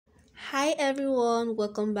Hi everyone,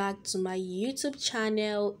 welcome back to my YouTube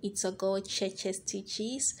channel. It's a girl Cheche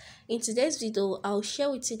Stitches. In today's video, I'll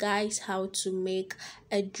share with you guys how to make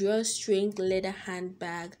a drawstring leather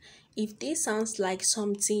handbag. If this sounds like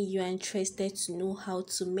something you're interested to know how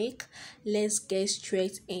to make, let's get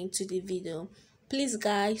straight into the video. Please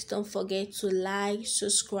guys, don't forget to like,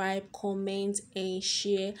 subscribe, comment and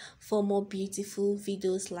share for more beautiful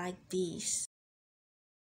videos like this.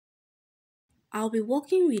 I'll be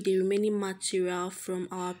working with the remaining material from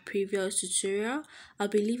our previous tutorial. I'll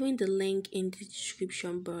be leaving the link in the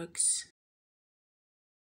description box.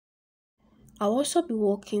 I'll also be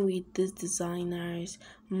working with these designers,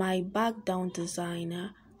 my back down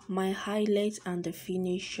designer, my highlight and the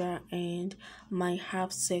finisher, and my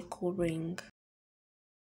half circle ring.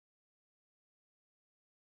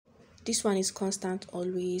 This one is constant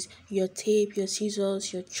always, your tape, your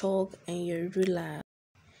scissors, your chalk and your ruler.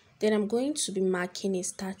 Then I'm going to be marking a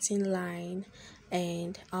starting line,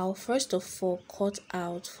 and I'll first of all cut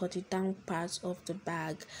out for the down part of the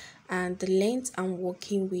bag, and the length I'm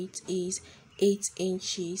working with is 8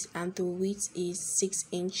 inches and the width is 6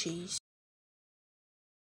 inches.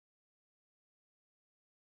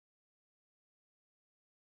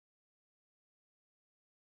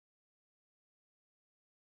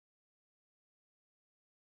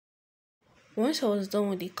 Once I was done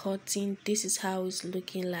with the cutting, this is how it's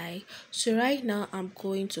looking like. So right now I'm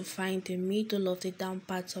going to find the middle of the down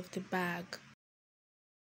part of the bag.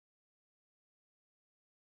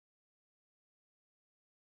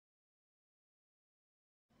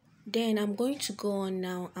 Then I'm going to go on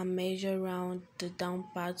now and measure around the down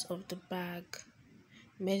part of the bag.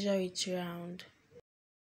 Measure it round.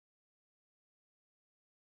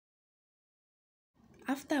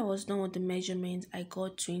 After I was done with the measurement, I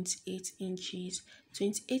got 28 inches.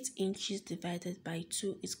 28 inches divided by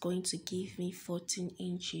 2 is going to give me 14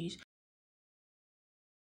 inches.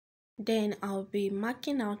 Then I'll be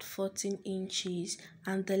marking out 14 inches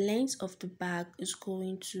and the length of the bag is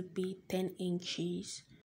going to be 10 inches.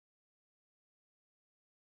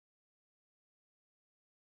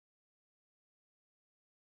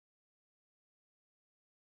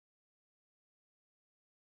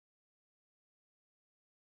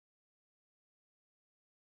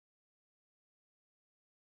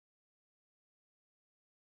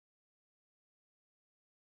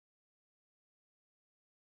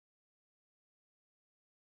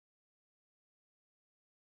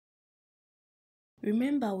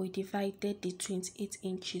 Remember we divided the 28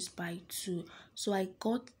 inches by 2, so I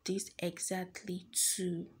got this exactly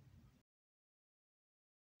 2.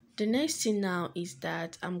 The next thing now is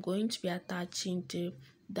that I'm going to be attaching the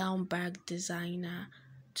down bag designer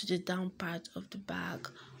to the down part of the bag.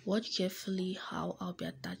 Watch carefully how I'll be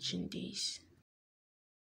attaching this.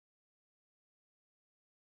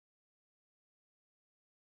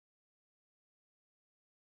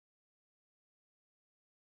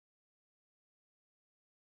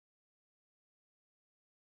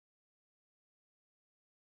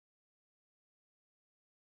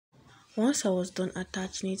 Once I was done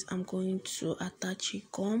attaching it, I'm going to attach a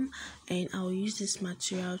gum and I'll use this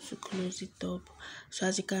material to close it up. So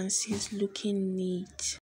as you can see, it's looking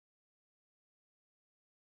neat.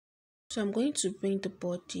 So I'm going to bring the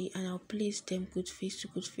body and I'll place them good face to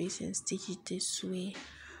good face and stitch it this way.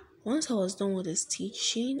 Once I was done with the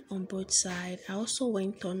stitching on both sides, I also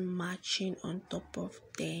went on matching on top of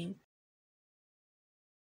them.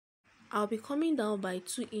 I'll be coming down by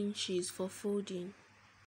 2 inches for folding.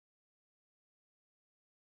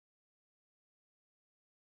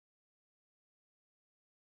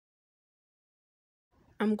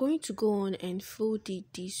 I'm going to go on and fold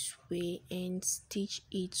it this way and stitch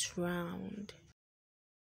it round.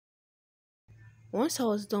 Once I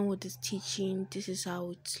was done with the stitching, this is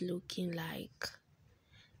how it's looking like.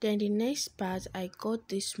 Then the next part, I got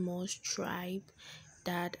this small stripe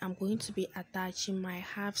that I'm going to be attaching my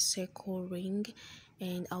half circle ring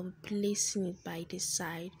and I'll be placing it by the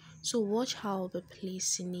side. So watch how I'll be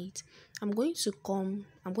placing it. I'm going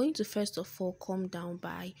to first of all come down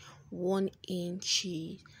by 1 inch.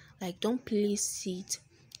 Like don't place it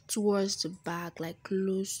towards the bag, like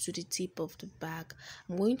close to the tip of the bag.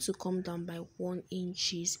 I'm going to come down by 1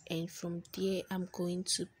 inches and from there I'm going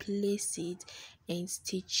to place it and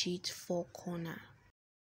stitch it 4 corners.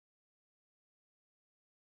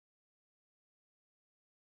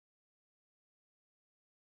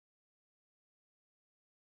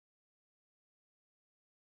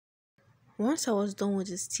 Once I was done with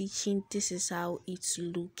the stitching, this is how it's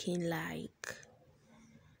looking like.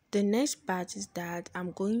 The next part is that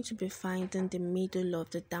I'm going to be finding the middle of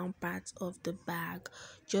the down part of the bag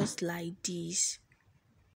just like this.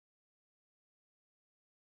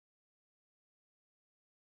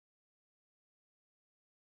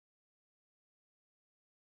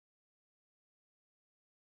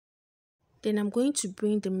 Then I'm going to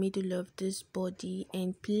bring the middle of this body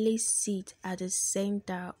and place it at the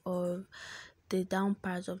center of the down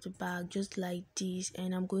part of the bag, just like this,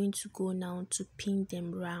 and I'm going to go now to pin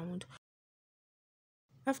them round.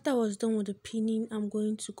 After I was done with the pinning, I'm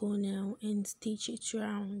going to go now and stitch it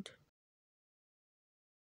round.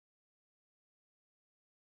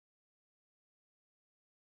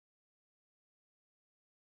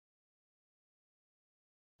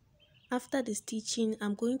 After the stitching,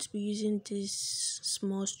 I'm going to be using this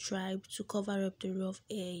small stripe to cover up the rough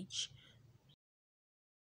edge.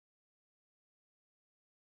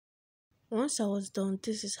 Once I was done,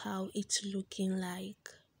 this is how it's looking like.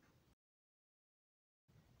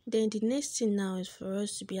 Then the next thing now is for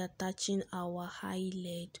us to be attaching our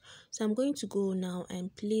eyelet. So I'm going to go now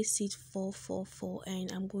and place it 4 4 4,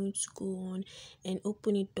 and I'm going to go on and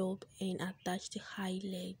open it up and attach the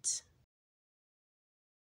eyelet.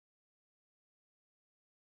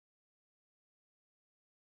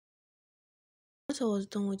 Once I was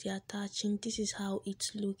done with the attaching, this is how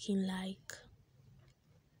it's looking like.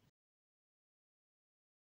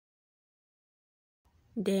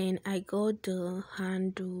 Then I got the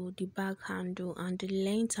handle, the bag handle, and the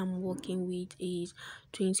length I'm working with is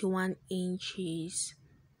 21 inches.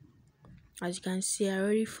 As you can see, I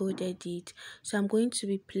already folded it, so I'm going to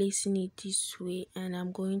be placing it this way, and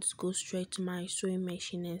I'm going to go straight to my sewing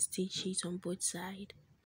machine and stitch it on both sides.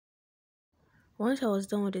 Once I was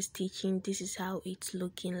done with the stitching, this is how it's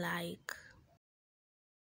looking like.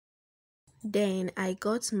 Then I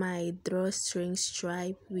got my drawstring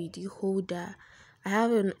stripe with the holder. I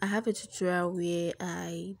have a tutorial where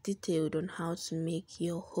I detailed on how to make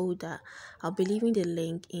your holder. I'll be leaving the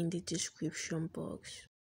link in the description box.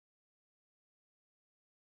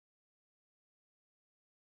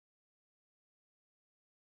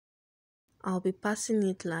 I'll be passing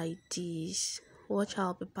it like this. Watch how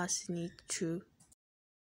I'll be passing it through.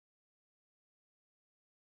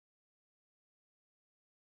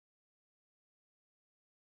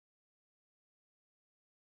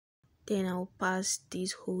 Then I'll pass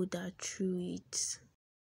this holder through it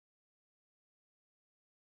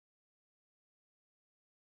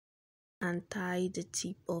and tie the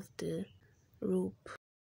tip of the rope.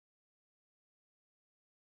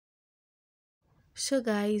 So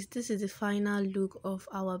guys, this is the final look of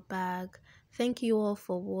our bag. Thank you all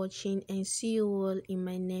for watching, and see you all in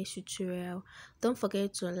my next tutorial. Don't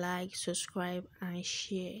forget to like, subscribe and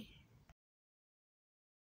share.